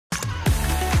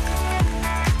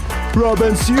Rob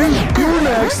and Sue, you're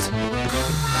next.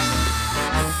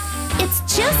 It's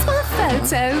just one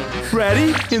photo.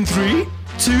 Ready? In 3,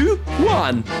 2,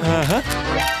 1.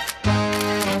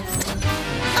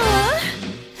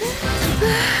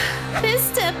 This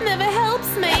step never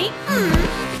helps me.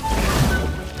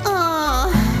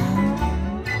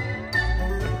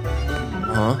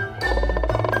 Huh?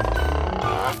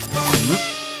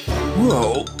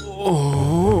 Whoa.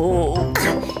 Oh.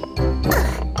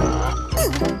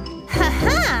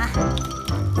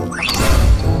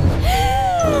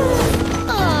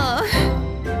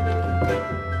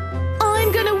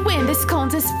 I'm gonna win this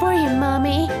contest for you,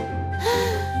 Mommy.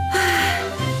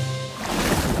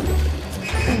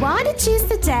 Want to choose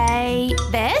today?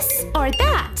 This or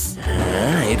that?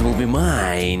 It will be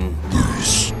mine.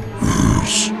 This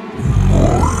is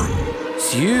mine.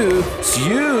 Sue!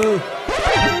 Sue!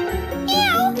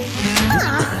 Meow.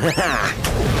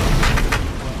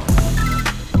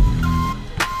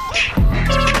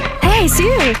 Hey,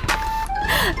 Sue!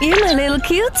 You're my little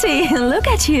cutie. Look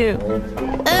at you.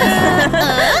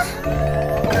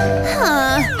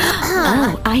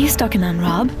 Oh, are you stalking on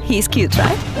Rob? He's cute,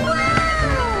 right?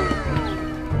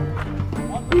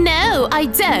 No, I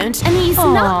don't, and he's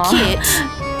not cute.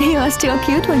 You are still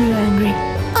cute when you're angry.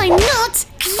 I'm not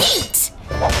cute!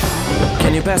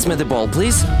 Can you pass me the ball,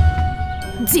 please?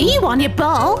 Do you want your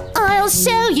ball? I'll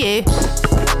show you.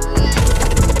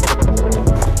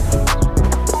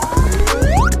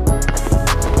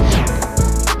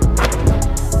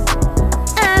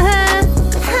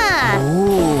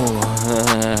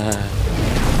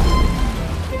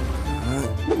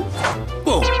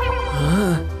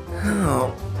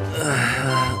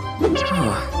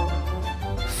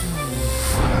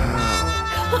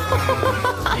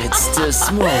 It's too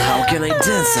small. How can I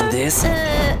dance in this?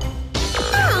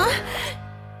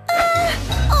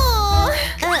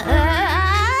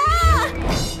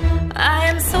 I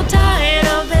am so tired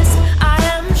of this. I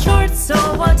am short, so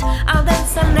what? I'll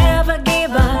dance and never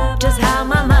give up. Just how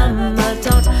my mama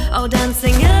taught. Oh,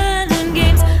 dancing and in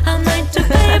games. I'm not to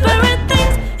favorite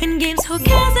things. In games, who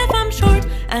cares if I'm short?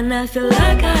 And I feel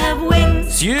like I have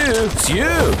wings. Sue!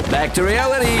 Sue! Back to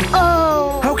reality!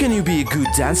 Oh! How can you be a good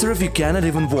dancer if you cannot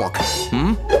even walk?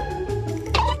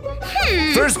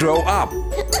 First grow up!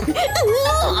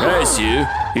 Hey Sue,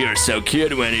 you're so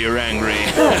cute when you're angry.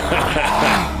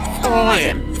 I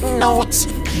am not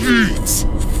cute.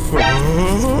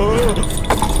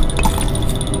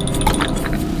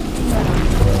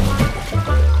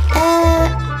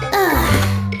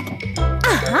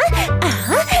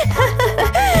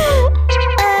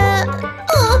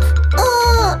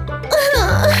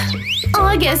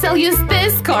 I guess I'll use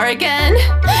this car again.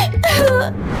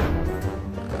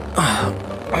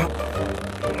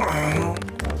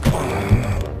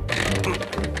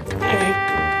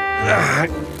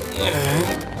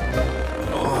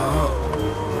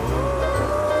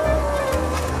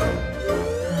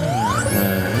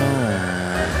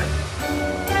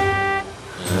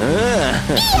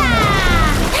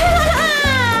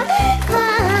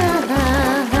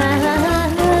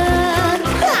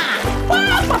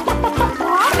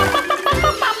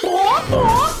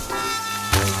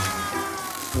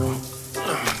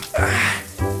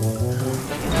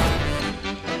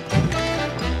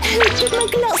 Did my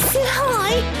glass too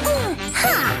high?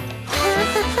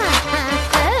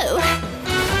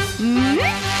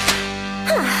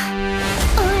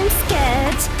 I'm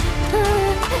scared.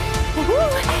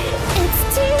 It's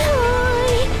too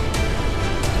high.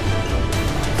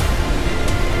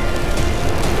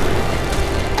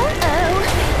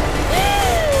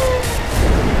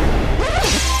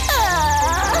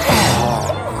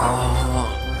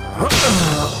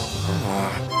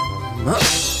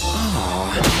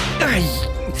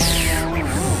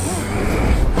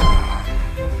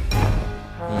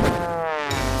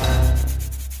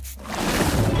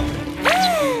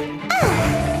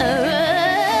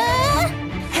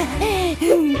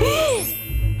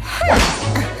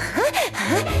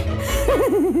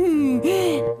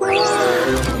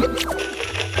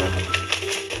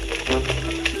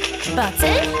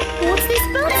 Button? What's this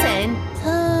button?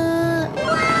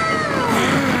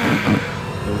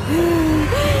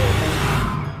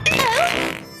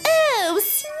 Oh,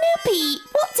 Snoopy!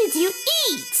 What did you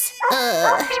eat?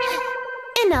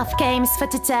 Enough games for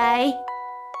today.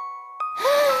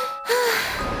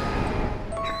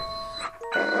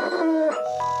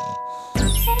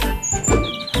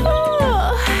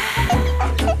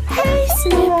 Hey,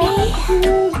 Snoopy.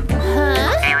 Huh?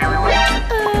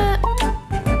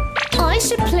 I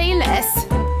should play less.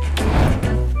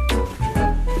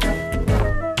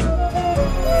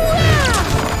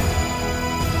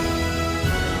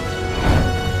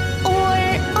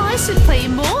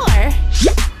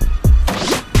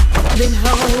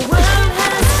 whole world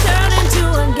has turned into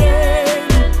a game,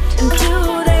 and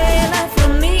today life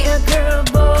for me a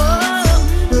curveball.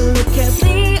 Look at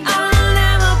me, I'll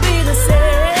never be the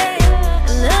same,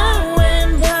 and I win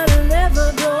but I'll never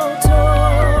grow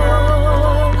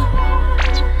tall.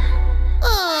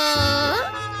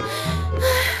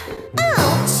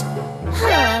 Ouch!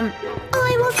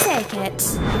 I will take it.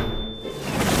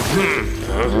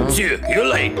 You're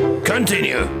late.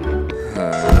 Continue.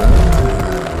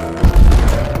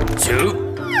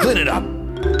 2, clean it up.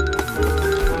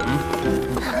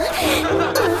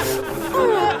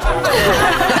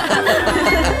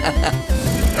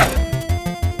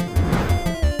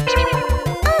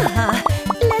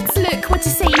 Let's look what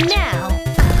you say now.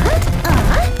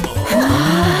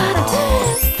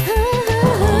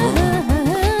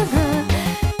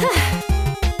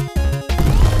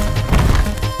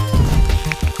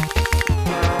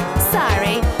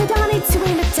 Sorry, but I need to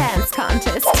win a dance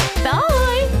contest. Bye.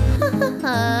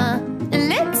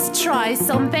 Let's try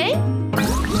something.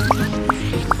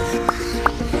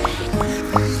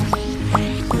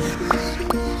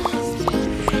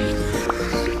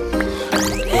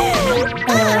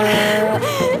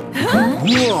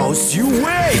 Whoa, you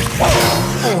wait!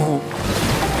 Oh.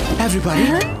 Everybody,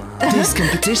 this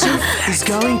competition is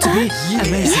going to be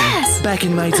amazing. Yes. Back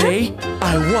in my day,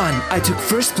 I won. I took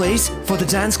first place for the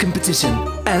dance competition,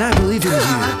 and I believe in you.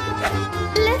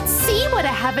 Let's see what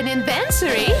I have in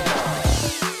inventory.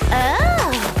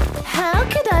 Oh, how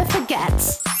could I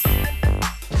forget?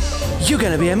 You're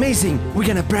gonna be amazing. We're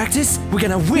gonna practice. We're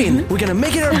gonna win. We're gonna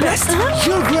make it our best.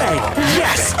 You're great.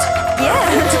 Yes. Yeah.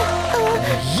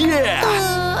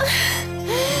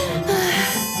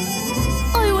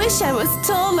 I wish I was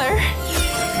taller.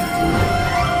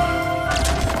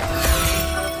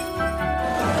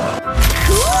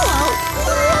 Cool.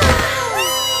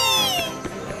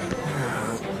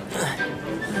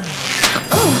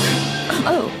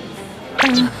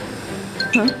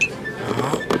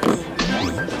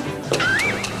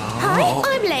 Hi,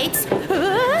 I'm late.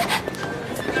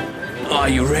 Are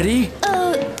you ready?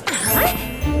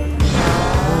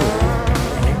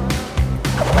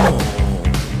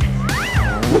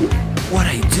 What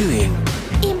are you doing?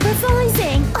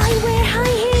 Improvising. I wear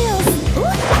high heels.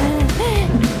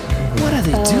 What are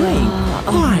they doing?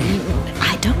 Why?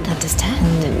 I don't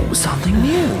understand. Something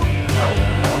new.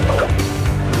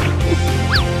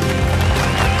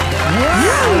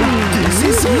 Wow! This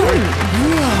is good!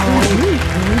 Wow!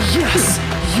 Yes!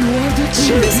 You are the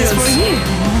champions! This is for you.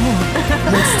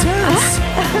 Let's dance!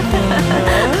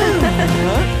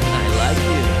 I like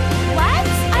you. What?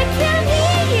 I can't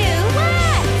hear you.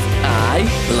 What? I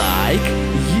like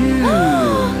you. Oh.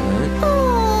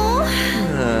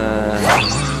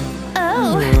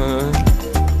 Oh.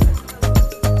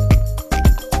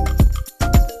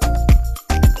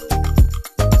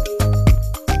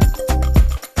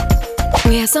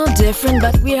 We are so different,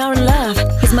 but we are in love.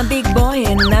 He's my big boy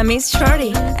and I'm his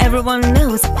shorty. Everyone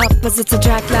knows opposites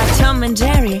attract, like Tom and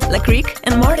Jerry, like Rick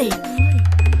and Morty.